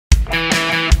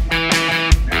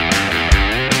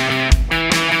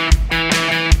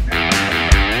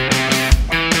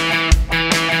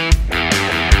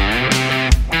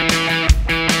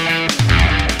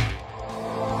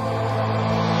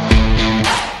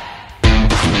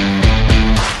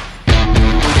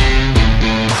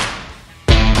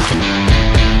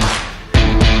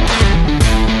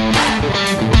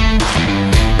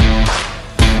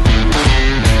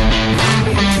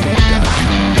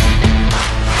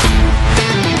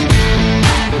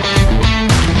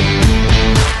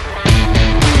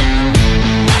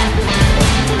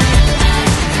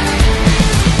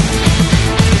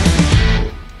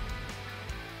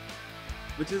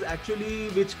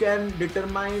which can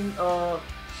determine a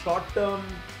short term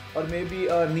or maybe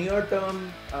a near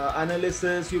term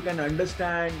analysis. You can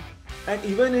understand. And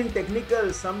even in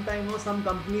technical, sometimes some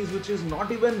companies which is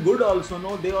not even good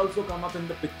also, they also come up in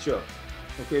the picture.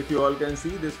 Okay, if you all can see,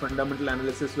 this fundamental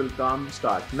analysis will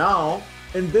start. Now,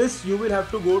 in this, you will have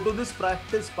to go to this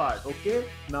practice part. Okay,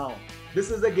 now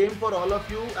this is the game for all of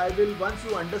you. I will, once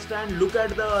you understand, look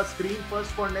at the screen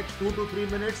first for next 2 to 3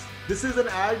 minutes. This is an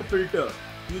ad filter.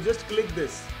 You just click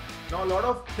this. Now a lot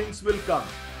of things will come.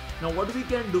 Now what we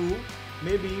can do,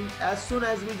 maybe as soon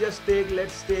as we just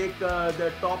let's take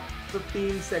the top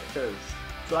 15 sectors.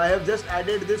 So I have just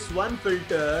added this one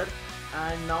filter,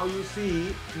 and now you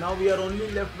see, now we are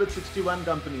only left with 61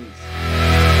 companies.